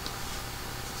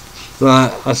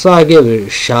 Well, I thought I'd give it a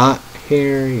shot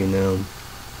here, you know,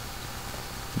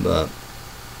 but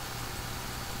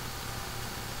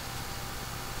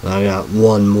I got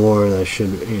one more that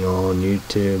should, you know, on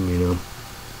YouTube, you know,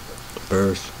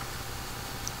 first.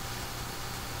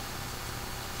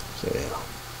 So, yeah.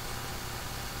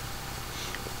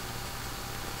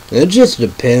 It just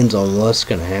depends on what's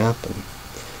going to happen.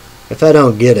 If I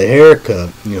don't get a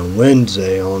haircut, you know,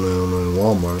 Wednesday on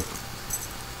Walmart,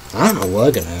 I don't know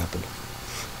what's going to happen.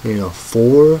 You know,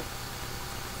 fourth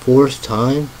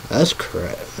time? That's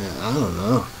crap, man. I don't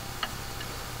know.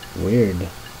 Weird.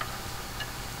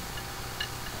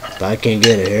 If I can't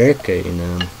get a haircut, you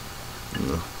know,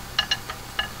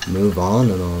 move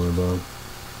on and all of them.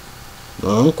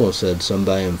 My uncle said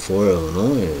somebody in Fort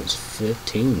Illinois is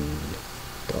 $15.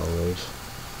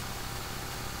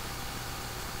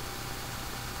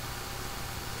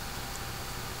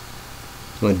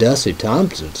 Well, Dusty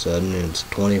Thompson said it's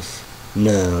 20.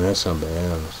 No, that's somebody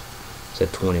else.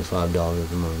 Said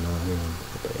 $25 a month, not him.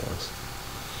 Somebody else.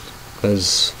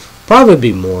 Because probably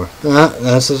be more.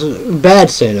 That's a bad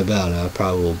thing about it. I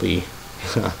probably will be.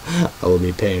 I will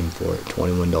be paying for it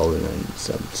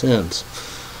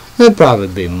 $21.97. It'd probably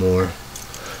be more.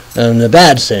 And the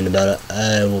bad thing about it,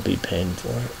 I will be paying for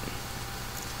it.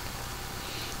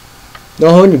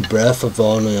 The Holy Breath of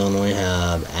only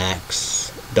have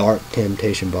Axe Dark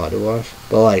Temptation body wash.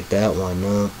 But I like that one,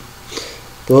 not.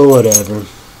 But whatever.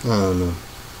 I don't know.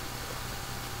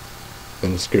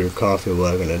 And screw coffee,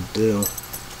 what I'm gonna do.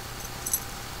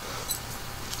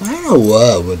 I don't know what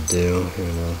I would do,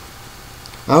 you know.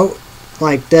 I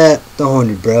like that, the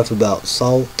Holy Breath about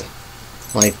salt.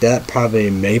 Like that, probably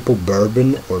maple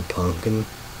bourbon or pumpkin.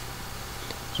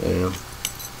 So, yeah.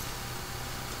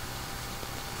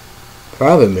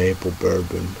 Probably maple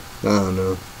bourbon. I don't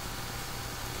know.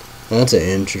 That's an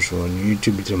interesting one.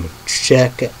 YouTube, someone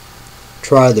check it.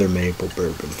 Try their maple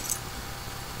bourbon.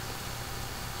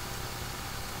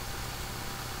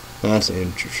 That's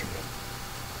interesting.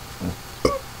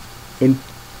 And,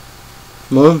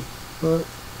 well,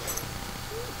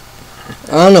 I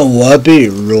don't know what'd be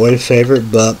really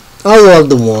favorite, but I love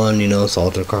the one, you know,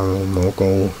 salted caramel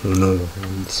mocha, you know,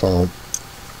 salt.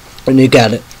 And you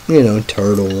got it, you know,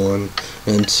 turtle one,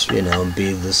 and it's, you know,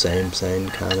 be the same thing,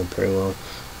 kind of pretty well.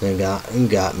 And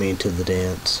got me to the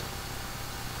dance.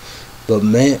 But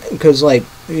man, because like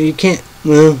you can't.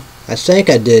 Well, I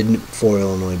think I did 4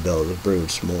 Illinois Bells brewed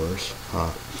s'mores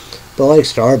hot. But like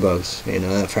Starbucks, you know,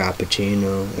 that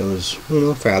Frappuccino, it was, you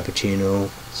know, Frappuccino,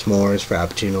 s'mores,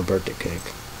 Frappuccino, birthday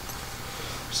cake.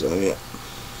 So yeah.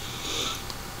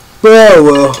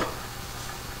 Well.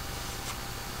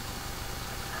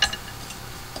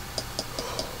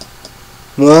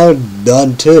 Well, I'm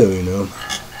done too, you know.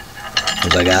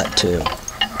 Because I got 2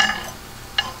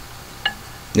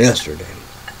 yesterday.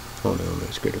 Oh no,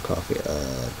 let's get a coffee.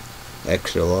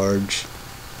 Extra large.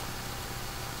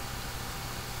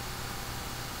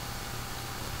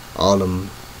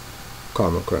 Autumn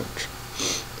Caramel Crunch.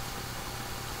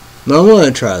 Now I want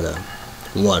to try that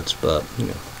once, but, you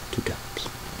know, 2 times.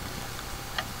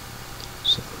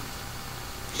 So,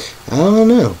 I don't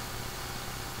know.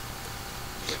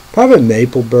 Probably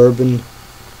maple bourbon.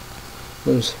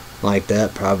 It was like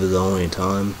that probably the only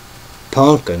time.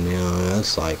 Pumpkin, you know,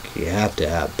 that's like, you have to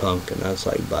have pumpkin. That's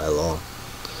like by law.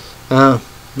 Yeah.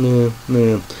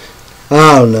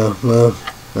 I don't know. Well,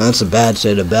 that's a bad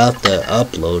shit about the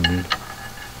uploading.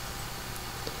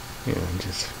 You know,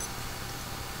 just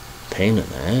pain in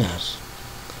the ass.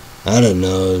 I didn't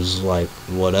know it was like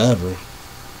whatever.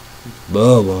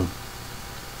 But well,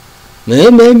 yeah,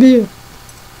 maybe.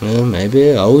 Yeah, maybe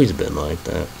it always been like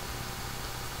that.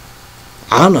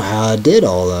 I don't know how I did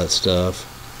all that stuff.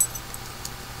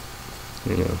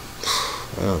 You know,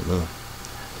 I don't know.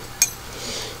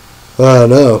 I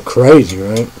know, crazy,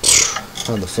 right?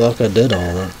 How the fuck I did all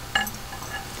that?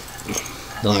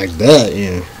 Like that,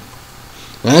 you know.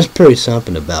 That's pretty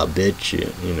something about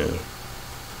BitChute, you know.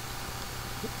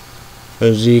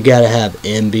 Because you gotta have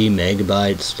MB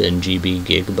megabytes, then GB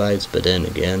gigabytes, but then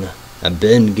again, I've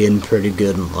been getting pretty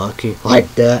good and lucky.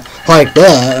 Like that,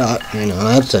 you know,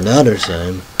 that's another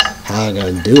thing. How I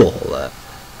gotta do all that,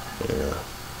 you know.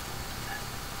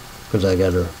 Because I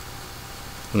gotta,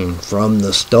 from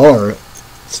the start,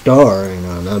 you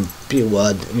know, and I'd be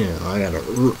what, you know, I gotta,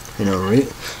 you know,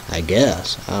 I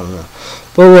guess, I don't know.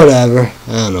 But whatever,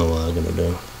 I don't know what I'm gonna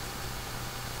do.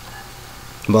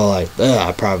 But like that,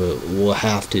 I probably will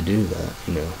have to do that,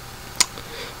 you know.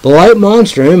 But like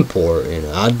Monster Import, you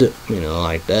know, I do, you know,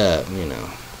 like that, you know,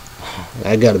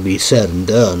 that gotta be said and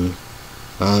done.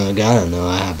 I gotta know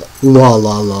I have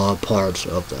la parts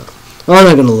of that. I'm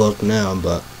not gonna look now,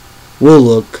 but we'll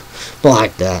look. But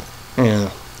like that,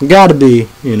 yeah, gotta be,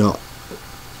 you know,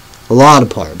 a lot of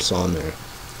parts on there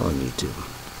on YouTube.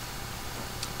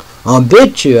 On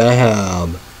BitChute, I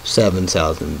have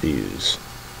 7,000 views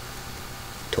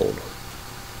total.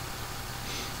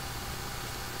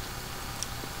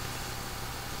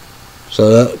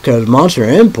 So, because Monster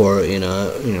Import, you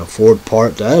know, 4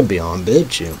 parts, that'd be on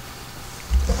BitChute.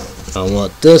 I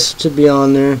want this to be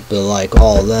on there, but like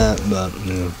all that, but,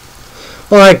 you know,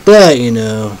 like that, you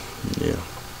know, yeah.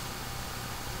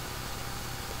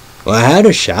 Well, I had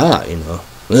a shot, you know,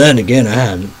 but then again, I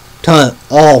had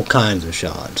all kinds of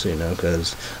shots, you know,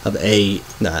 because of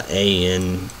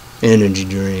AN energy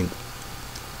drink,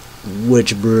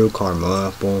 witch brew, caramel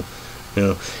apple, you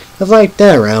know, stuff like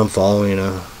that around fall, you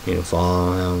know,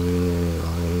 fall,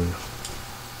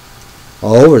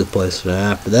 all over the place. And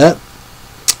after that,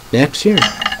 next year,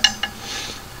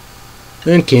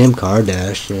 then Kim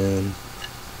Kardashian,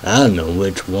 I don't know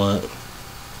which one,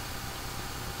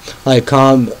 like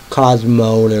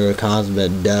Cosmo or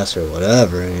Cosmic Dust or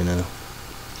whatever, you know.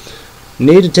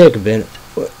 Need to take a minute.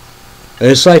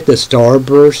 It's like the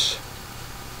Starburst,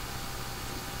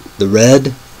 the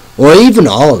red, or even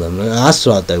all of them. I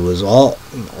thought they was all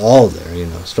there, you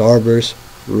know. Starburst,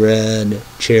 red,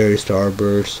 cherry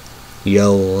Starburst,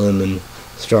 yellow lemon,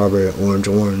 strawberry,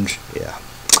 orange, yeah.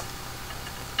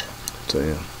 So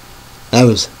yeah,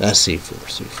 that's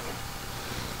C4.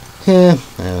 Yeah,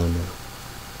 I don't know.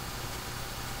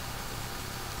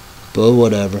 But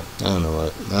whatever, I don't know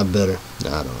what, I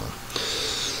don't know.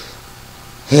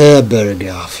 Yeah, I better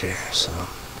get off here, so.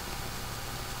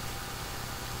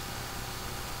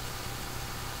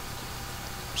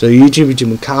 So YouTube, you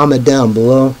can comment down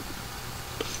below.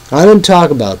 I didn't talk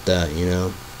about that, you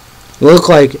know. Look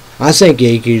like, I think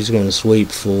Yankees going to sweep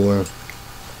 4.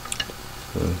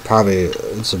 Probably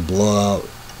it's a blowout,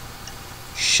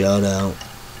 shutout.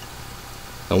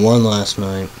 I won last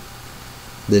night.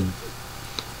 The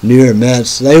New York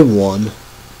Mets, they won.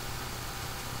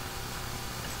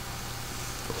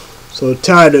 So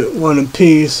tied at 1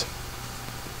 apiece.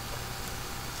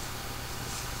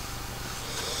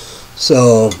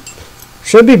 So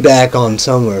should be back on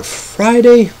somewhere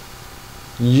Friday.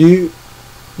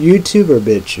 YouTube or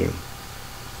BitChute.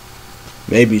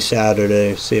 Maybe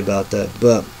Saturday. See about that.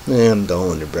 But I'm done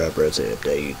with the Brad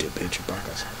Update YouTube picture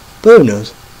podcast. But who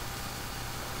knows?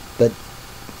 But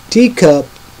Teacup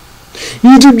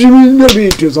YouTube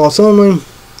videos also only.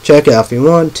 Check it out if you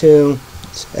want to.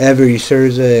 It's every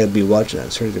Thursday. I'll be watching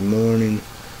that Thursday morning.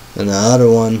 And the other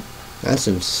one, that's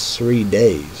in 3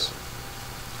 days.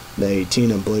 The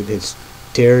 18, I believe,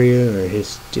 hysteria or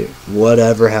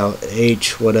whatever,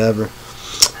 whatever.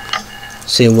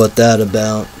 See what that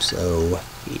about. So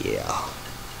yeah.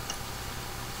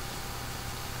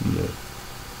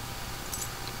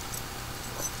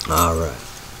 Alright.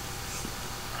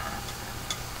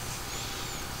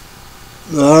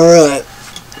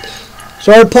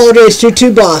 So I apologize to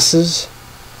 2 bosses.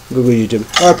 Google YouTube.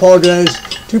 I apologize.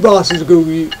 2 bosses.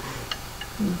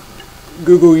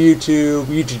 YouTube,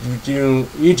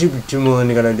 YouTube 2-1.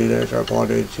 You gotta do this. So I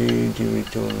apologize to YouTube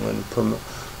 2-1.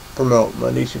 Promote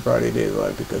Monday through Friday Day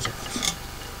Live because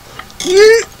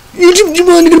YouTube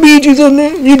 2-1 gonna be YouTube on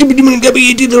there. YouTube 2-1 gonna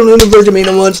be YouTube on the version me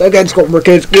once. I got scope for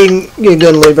kids. You're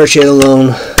gonna leave our shit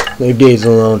alone. Leave days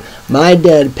alone. My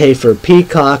dad paid for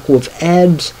Peacock with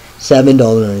ads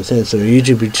 $7.90. So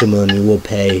YouTube 2-1 will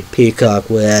pay Peacock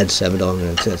with ads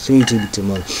 $7.90. So YouTube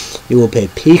 2-1 you will pay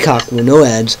Peacock with no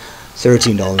ads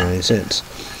 $13.90.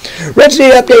 Red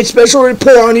State Update special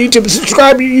report on YouTube.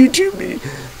 Subscribe to YouTube.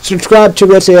 Subscribe to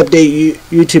Red State Update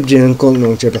YouTube channel.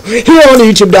 Here on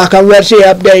YouTube.com. Red State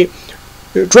Update.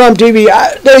 Trump TV.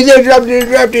 They say Trump TV.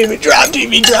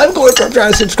 I'm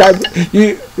trying to subscribe.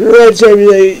 Red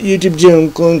State YouTube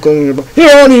channel.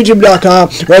 Here on YouTube.com.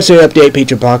 Red State Update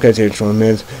Picture Podcast. Extra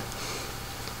minutes.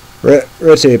 Red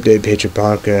State Update Picture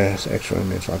Podcast. Extra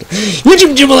minutes.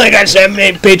 YouTube channel. I got 7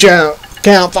 Patreon.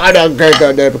 Count $5 credit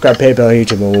card, debit card, PayPal,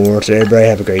 YouTube awards. Everybody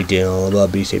have a great day.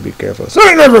 Love, be safe, be careful. So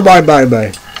everybody,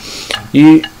 bye.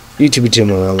 YouTube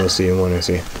channel, I will see you when I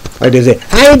see you. Like they say,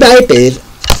 hi, bye, please.